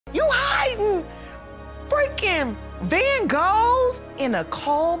You hiding freaking Van Goghs in a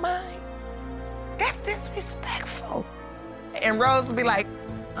coal mine? That's disrespectful. And Rose would be like,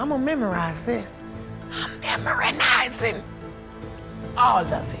 I'm gonna memorize this. I'm memorizing all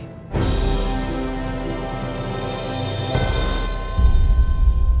of it.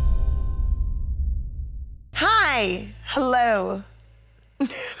 Hi, hello.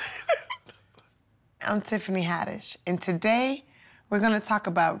 I'm Tiffany Haddish, and today we're gonna talk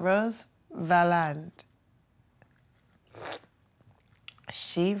about Rose Valland.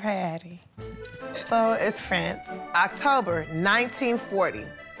 She ready. So it's France, October 1940.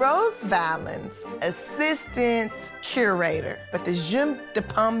 Rose Valland's assistant curator at the Jeux de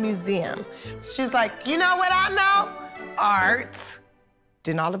Paume Museum. She's like, you know what I know? Art.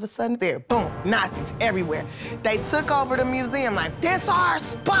 Then all of a sudden, there, boom, Nazis everywhere. They took over the museum like, this our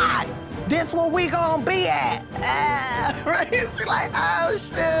spot. This where we gonna be at. Right? She's like, oh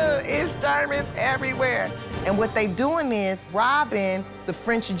shoot, it's Germans everywhere. And what they doing is robbing the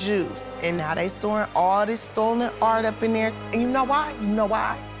French Jews. And now they storing all this stolen art up in there. And you know why? You know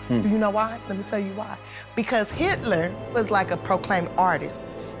why? Do you know why? Let me tell you why. Because Hitler was like a proclaimed artist.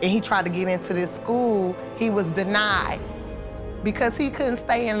 And he tried to get into this school. He was denied because he couldn't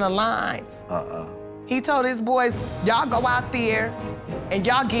stay in the lines. He told his boys, y'all go out there and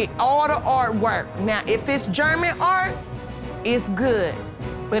y'all get all the artwork. Now, if it's German art, it's good.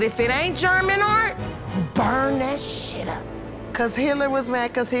 But if it ain't German art, burn that shit up. Because Hitler was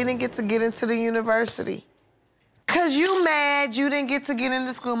mad because he didn't get to get into the university. Because you mad you didn't get to get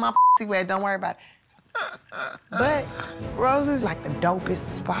into school, my pussy wet, don't worry about it. But Rose is like the dopest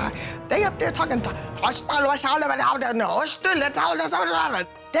spot. They up there talking, they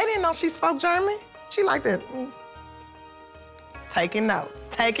didn't know she spoke German. She like that. Taking notes,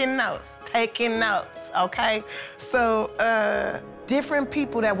 taking notes, taking notes, okay? So, different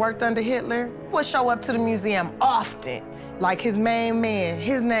people that worked under Hitler would show up to the museum often. Like his main man,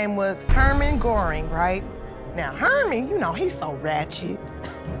 his name was Hermann Goring, right? Now, Herman, you know, he's so ratchet.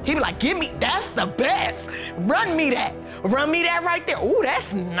 He be like, give me, that's the best. Run me that. Run me that right there. Ooh,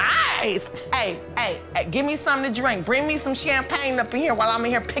 that's nice. Hey, give me something to drink. Bring me some champagne up in here while I'm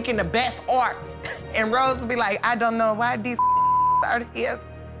in here picking the best art. And Rose would be like, I don't know why these are here.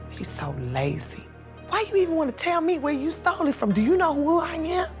 He's so lazy. Why you even want to tell me where you stole it from? Do you know who I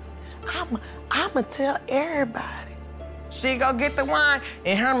am? I'ma tell everybody. She go get the wine,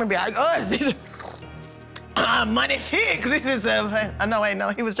 and Herman be like, oh, magnifique. This is no, wait, no,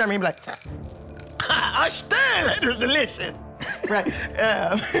 he was German. He'd be like, still, it is delicious. Right.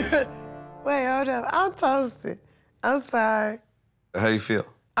 Wait, hold up. I'm toasted. I'm sorry. How you feel?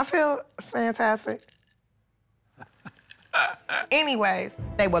 I feel fantastic. Anyways,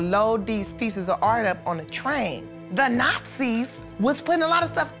 they would load these pieces of art up on a train. The Nazis was putting a lot of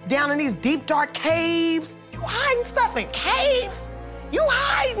stuff down in these deep, dark caves. You hiding stuff in caves? You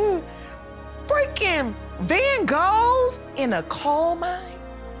hiding freaking Van Goghs in a coal mine?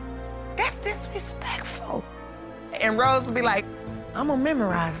 That's disrespectful. And Rose would be like, I'm gonna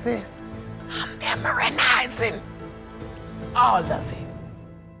memorize this. I'm memorizing all of it.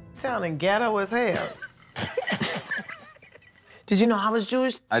 Sounding ghetto as hell. Did you know I was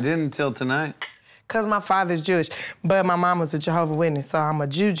Jewish? I didn't until tonight. Because my father's Jewish, but my mom was a Jehovah's Witness, so I'm a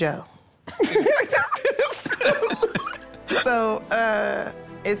Jew-Jo. So,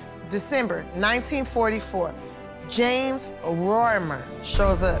 it's December 1944. James Rorimer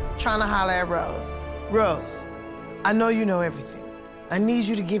shows up trying to holler at Rose. Rose, I know you know everything. I need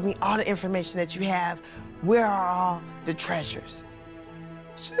you to give me all the information that you have. Where are all the treasures?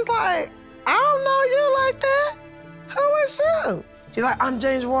 She's like, I don't know you like that. Who is you? He's like, I'm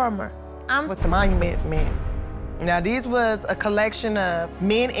James Rorimer. I'm with the Monuments Men. Now, these was a collection of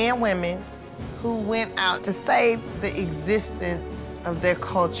men and women who went out to save the existence of their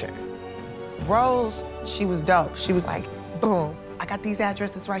culture. Rose, she was dope. She was like, boom, I got these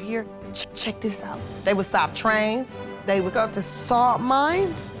addresses right here. Check this out. They would stop trains. They would go to salt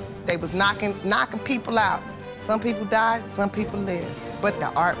mines. They was knocking people out. Some people died, some people lived, but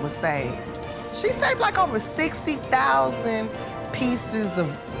the art was saved. She saved like over 60,000 pieces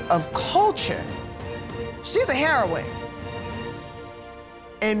of culture. She's a heroine.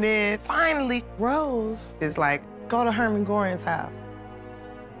 And then finally, Rose is like, go to Hermann Goring's house.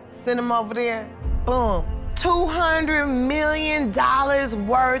 Send him over there, boom. $200 million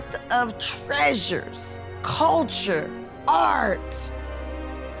worth of treasures, culture, art.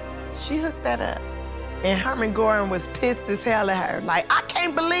 She hooked that up. And Hermann Goring was pissed as hell at her. Like, I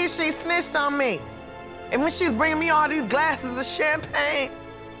can't believe she snitched on me. And when she was bringing me all these glasses of champagne.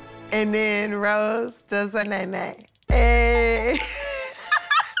 And then Rose does a nay-nay. Hey.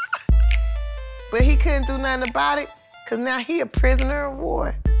 But he couldn't do nothing about it, because now he a prisoner of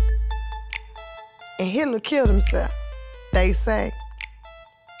war. And Hitler killed himself, they say.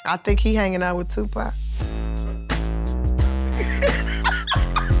 I think he hanging out with Tupac.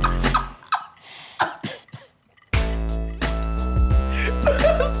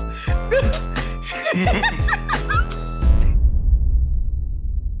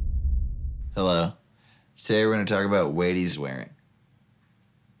 Hello. Today we're going to talk about Waring.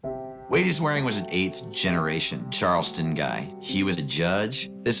 Waring was an 8th generation Charleston guy. He was a judge.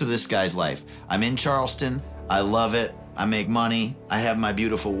 This was this guy's life. I'm in Charleston. I love it. I make money. I have my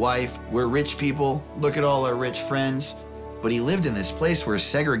beautiful wife. We're rich people. Look at all our rich friends. But he lived in this place where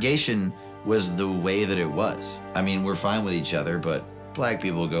segregation was the way that it was. I mean, we're fine with each other, but black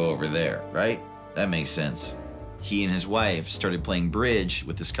people go over there, right? That makes sense. He and his wife started playing bridge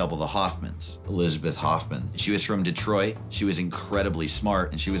with this couple, the Hoffmans, Elizabeth Hoffman. She was from Detroit. She was incredibly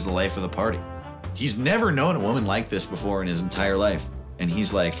smart, and she was the life of the party. He's never known a woman like this before in his entire life. And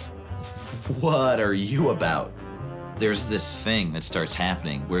he's like, what are you about? There's this thing that starts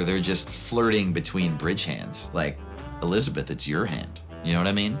happening where they're just flirting between bridge hands. Like, Elizabeth, it's your hand. You know what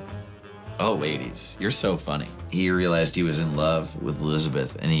I mean? Oh, 80s, you're so funny. He realized he was in love with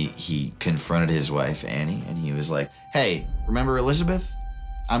Elizabeth, and he confronted his wife, Annie, and he was like, hey, remember Elizabeth?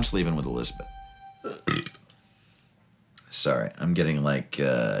 I'm sleeping with Elizabeth. Sorry, I'm getting like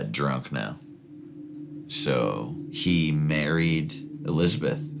drunk now. So he married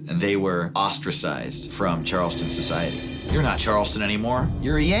Elizabeth, and they were ostracized from Charleston society. You're not Charleston anymore.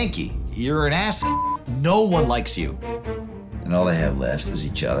 You're a Yankee. You're an ass. No one likes you. And all they have left is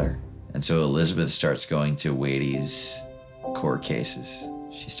each other. And so Elizabeth starts going to Wady's court cases.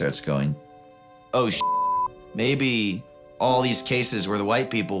 She starts going, oh, maybe all these cases where the white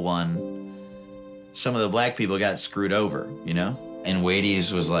people won, some of the black people got screwed over, you know? And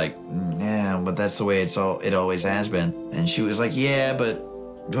Wady's was like, yeah, but that's the way it always has been. And she was like, yeah, but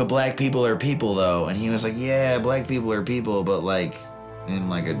black people are people, though. And he was like, yeah, black people are people, but like in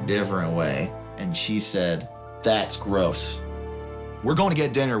like a different way. And she said, that's gross. We're going to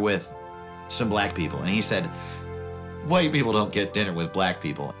get dinner with some black people. And he said, white people don't get dinner with black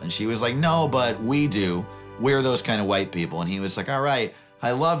people. And she was like, no, but we do. We're those kind of white people. And he was like, all right,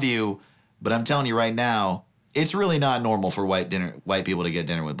 I love you, but I'm telling you right now, it's really not normal for white people to get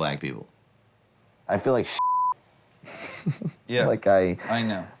dinner with black people. I feel like Yeah, like I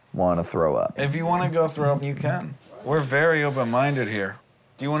know. want to throw up. If you want to go throw up, you can. We're very open-minded here.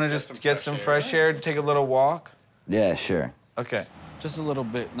 Do you want to just get some fresh air, take a little walk? Yeah, sure. Okay. Just a little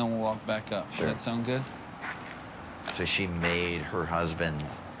bit, and then we'll walk back up. Sure. Does that sound good? So she made her husband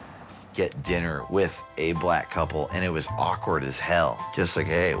get dinner with a black couple, and it was awkward as hell. Just like,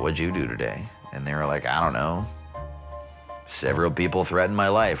 hey, what'd you do today? And they were like, I don't know. Several people threatened my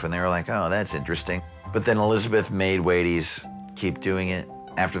life, and they were like, oh, that's interesting. But then Elizabeth made Wady's keep doing it.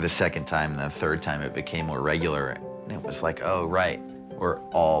 After the second time and the third time, it became more regular, and it was like, oh, right, we're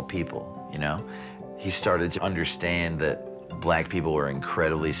all people, you know? He started to understand that black people were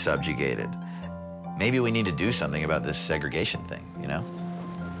incredibly subjugated. Maybe we need to do something about this segregation thing, you know?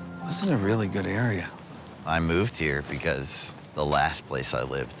 This is a really good area. I moved here because the last place I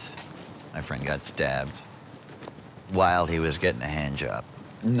lived, my friend got stabbed while he was getting a hand job.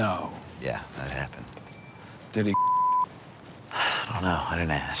 No. Yeah, that happened. Did he? I don't know, I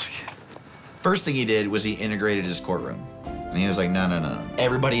didn't ask. First thing he did was he integrated his courtroom. And he was like, no, no, no.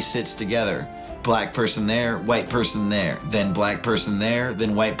 Everybody sits together. Black person there, white person there, then black person there,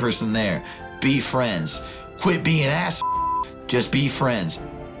 then white person there. Be friends. Quit being ass. Just be friends.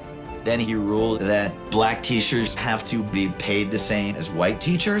 Then he ruled that black teachers have to be paid the same as white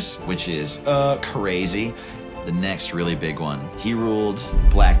teachers, which is crazy. The next really big one, he ruled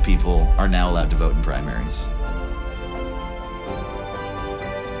black people are now allowed to vote in primaries.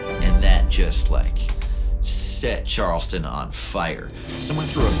 And that just like set Charleston on fire. Someone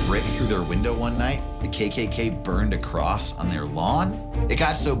threw a brick through their window one night. The KKK burned a cross on their lawn. It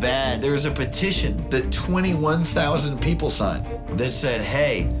got so bad, there was a petition that 21,000 people signed that said,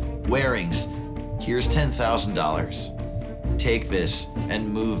 hey, Warings, here's $10,000. Take this and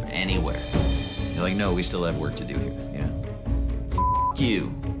move anywhere. They're like, no, we still have work to do here, you know? F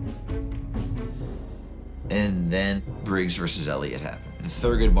you. And then Briggs versus Elliott happened. And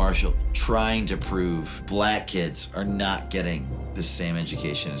Thurgood Marshall trying to prove black kids are not getting the same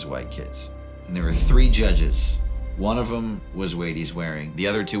education as white kids. And there were 3 judges. One of them was Waring. The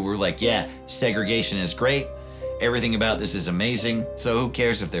other 2 were like, yeah, segregation is great. Everything about this is amazing. So who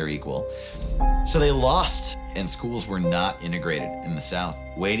cares if they're equal? So they lost, and schools were not integrated in the South.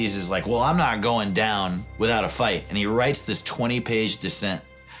 Wady's is like, well, I'm not going down without a fight. And he writes this 20-page dissent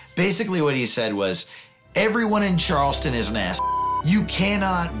Basically what he said was, everyone in Charleston is an ass. You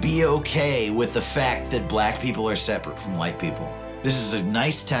cannot be okay with the fact that black people are separate from white people. This is a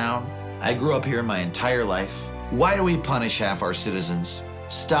nice town. I grew up here my entire life. Why do we punish half our citizens?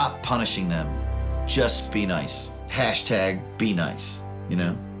 Stop punishing them. Just be nice. Hashtag be nice, you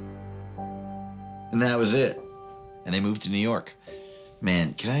know? And that was it. And they moved to New York.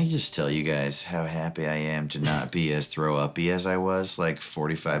 Man, can I just tell you guys how happy I am to not be as throw-uppy as I was like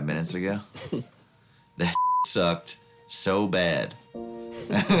 45 minutes ago? That sucked so bad.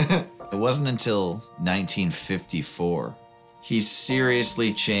 It wasn't until 1954 he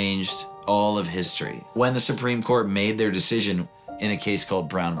seriously changed all of history when the Supreme Court made their decision in a case called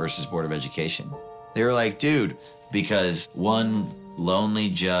Brown versus Board of Education. They were like, dude, because one lonely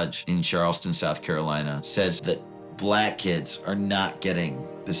judge in Charleston, South Carolina says that black kids are not getting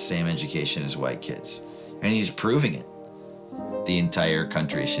the same education as white kids. And he's proving it. The entire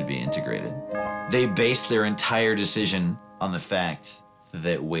country should be integrated. They based their entire decision on the fact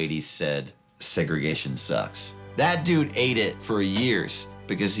that Wadey said segregation sucks. That dude ate it for years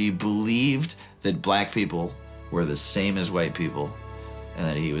because he believed that black people were the same as white people and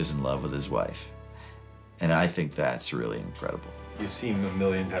that he was in love with his wife. And I think that's really incredible. You seem a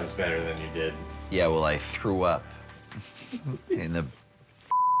million times better than you did. Yeah, well, I threw up in the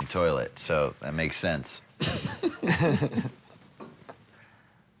toilet, so that makes sense.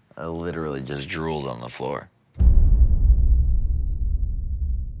 I literally just drooled on the floor.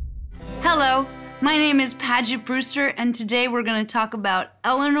 Hello, my name is Paget Brewster, and today we're going to talk about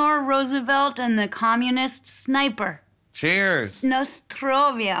Eleanor Roosevelt and the communist sniper. Cheers.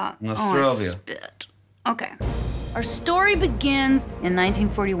 Nostrovia. Nostrovia. Oh, spit. Okay. Our story begins in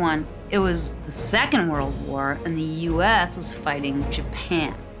 1941. It was the Second World War, and the U.S. was fighting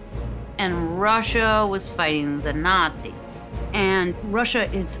Japan. And Russia was fighting the Nazis. And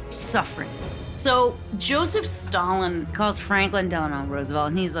Russia is suffering. So Joseph Stalin calls Franklin Delano Roosevelt,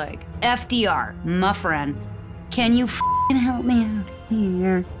 and he's like, FDR, my friend, can you f***ing help me out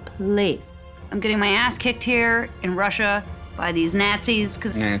here, please? I'm getting my ass kicked here in Russia by these Nazis,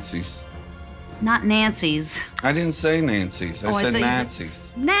 because... Nazis. Not Nancy's. I didn't say Nancy's. I said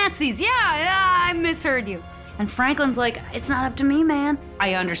Nazis. Nazis, yeah, I misheard you. And Franklin's like, it's not up to me, man.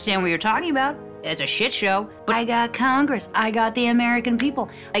 I understand what you're talking about. It's a shit show, but I got Congress. I got the American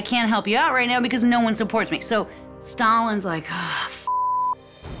people. I can't help you out right now because no one supports me. So Stalin's like,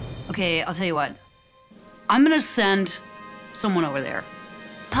 okay, I'll tell you what. I'm gonna send someone over there.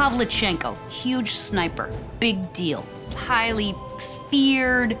 Pavlichenko, huge sniper, big deal, highly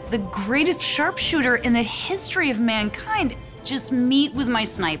feared, the greatest sharpshooter in the history of mankind. Just meet with my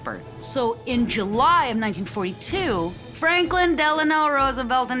sniper. So in July of 1942, Franklin Delano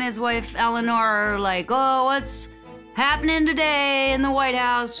Roosevelt and his wife Eleanor are like, oh, what's happening today in the White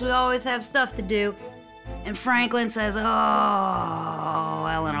House? We always have stuff to do. And Franklin says, oh,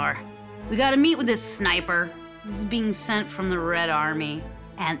 Eleanor, we gotta meet with this sniper. This is being sent from the Red Army.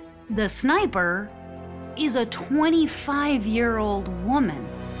 And the sniper is a 25-year-old woman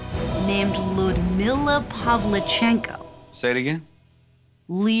named Lyudmila Pavlichenko. Say it again.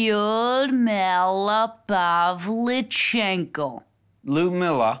 Lyudmila Pavlichenko.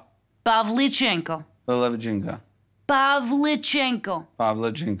 Lyudmila. Pavlichenko. Pavlichenko. Pavlichenko.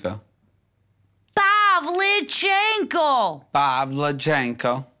 Pavlichenko. Pavlichenko.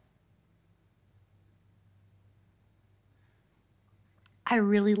 Pavlichenko. I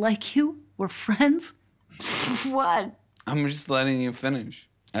really like you. We're friends. What? I'm just letting you finish.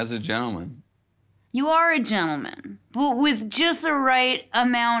 As a gentleman. You are a gentleman, but with just the right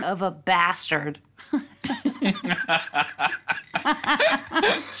amount of a bastard.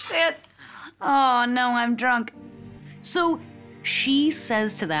 Shit. Oh, no, I'm drunk. So she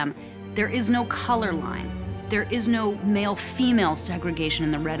says to them, there is no color line. There is no male-female segregation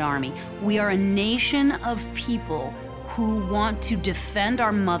in the Red Army. We are a nation of people who want to defend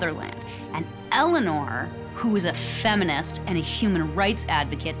our motherland. And Eleanor, who is a feminist and a human rights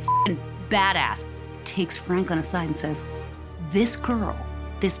advocate, f***ing badass, takes Franklin aside and says, this girl,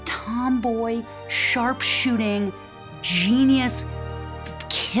 this tomboy, sharpshooting, genius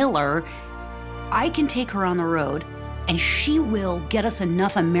killer, I can take her on the road and she will get us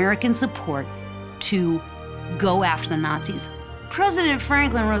enough American support to go after the Nazis. President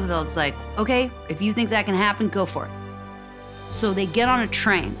Franklin Roosevelt's like, okay, if you think that can happen, go for it. So they get on a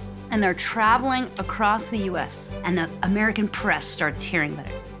train and they're traveling across the US and the American press starts hearing about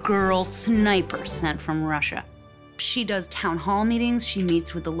it. Girl sniper sent from Russia. She does town hall meetings, she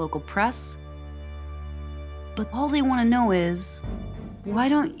meets with the local press. But all they want to know is, why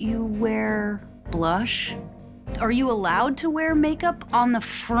don't you wear blush Are you allowed to wear makeup on the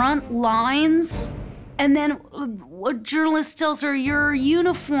front lines? And then a journalist tells her, your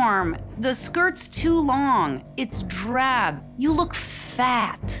uniform, the skirt's too long, it's drab, you look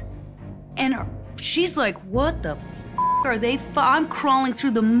fat. And she's like, what the f are they? I'm crawling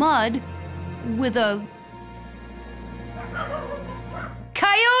through the mud with a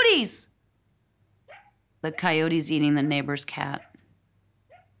coyotes. The coyote's eating the neighbor's cat.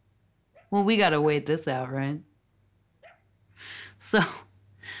 Well, we gotta wait this out, right? So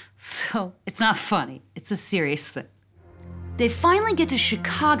it's not funny, it's a serious thing. They finally get to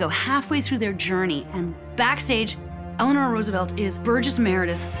Chicago halfway through their journey, and backstage, Eleanor Roosevelt is Burgess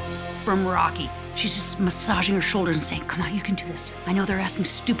Meredith from Rocky. She's just massaging her shoulders and saying, come on, you can do this. I know they're asking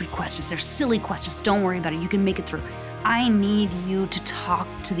stupid questions, they're silly questions, don't worry about it, you can make it through. I need you to talk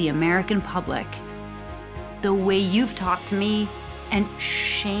to the American public the way you've talked to me and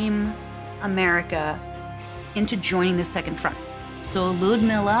shame America into joining the Second Front. So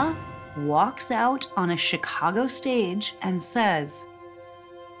Ludmilla walks out on a Chicago stage and says,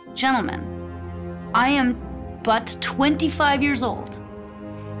 gentlemen, I am but 25 years old,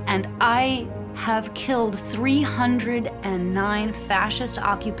 and I have killed 309 fascist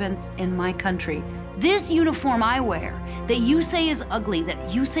occupants in my country. This uniform I wear, that you say is ugly,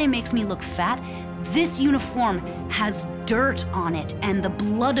 that you say makes me look fat, this uniform has dirt on it and the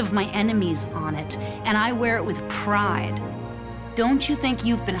blood of my enemies on it, and I wear it with pride. Don't you think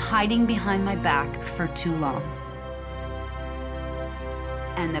you've been hiding behind my back for too long?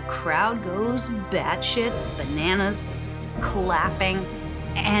 And the crowd goes batshit, bananas, clapping.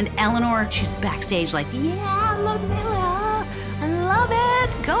 And Eleanor, she's backstage like, yeah, Ludmilla, I love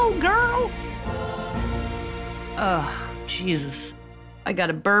it, go girl. Oh, Jesus. I got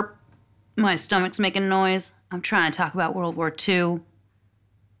a burp, my stomach's making noise. I'm trying to talk about World War II.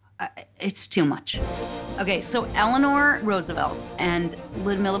 It's too much. Okay, so Eleanor Roosevelt and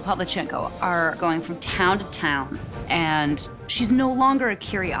Ludmilla Pavlichenko are going from town to town, and she's no longer a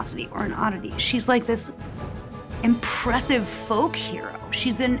curiosity or an oddity. She's like this impressive folk hero.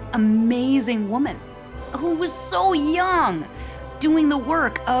 She's an amazing woman who was so young, doing the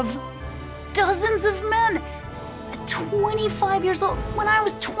work of dozens of men. At 25 years old, when I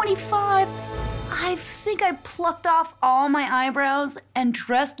was 25, I think I plucked off all my eyebrows and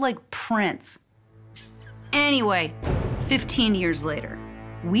dressed like Prince. Anyway, 15 years later,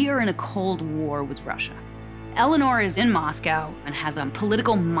 we are in a Cold War with Russia. Eleanor is in Moscow and has a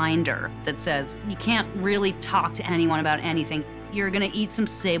political minder that says you can't really talk to anyone about anything. You're gonna eat some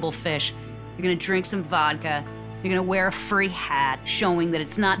sable fish, you're gonna drink some vodka, you're gonna wear a furry hat showing that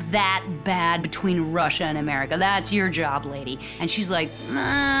it's not that bad between Russia and America. That's your job, lady. And she's like, no.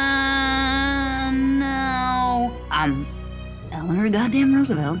 I'm Eleanor goddamn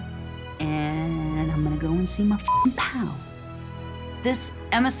Roosevelt, and I'm gonna go and see my f***ing pal. This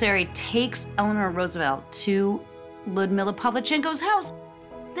emissary takes Eleanor Roosevelt to Ludmilla Pavlichenko's house.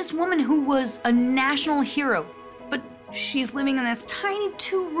 This woman who was a national hero, but she's living in this tiny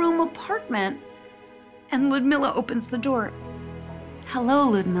 2-room apartment. And Ludmilla opens the door. Hello,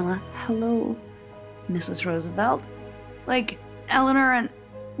 Ludmilla. Hello, Mrs. Roosevelt. Like, Eleanor and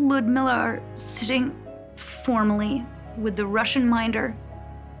Ludmilla are sitting formally with the Russian minder.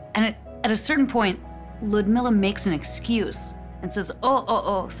 And at a certain point, Ludmilla makes an excuse and says,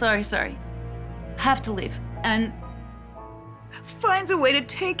 oh, sorry. Have to leave. And finds a way to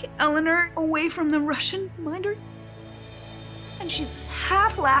take Eleanor away from the Russian minder. And she's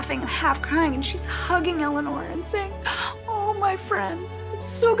half laughing and half crying, and she's hugging Eleanor and saying, oh, my friend, it's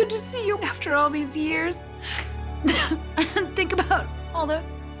so good to see you after all these years. And think about all the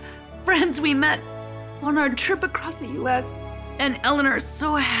friends we met on our trip across the US. And Eleanor is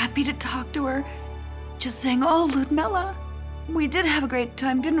so happy to talk to her, just saying, oh, Ludmilla, we did have a great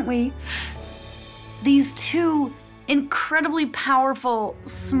time, didn't we? These two incredibly powerful,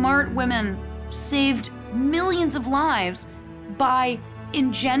 smart women saved millions of lives by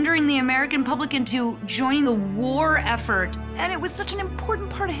engendering the American public into joining the war effort. And it was such an important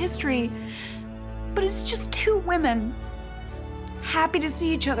part of history. But it's just two women happy to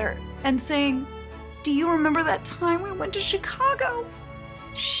see each other and saying, do you remember that time we went to Chicago?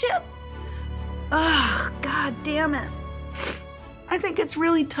 Shit. Ugh, God damn it. I think it's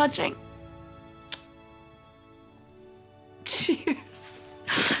really touching. Cheers.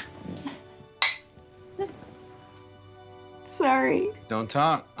 Sorry. Don't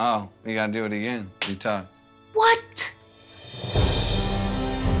talk. Oh, we gotta do it again. You talked. What?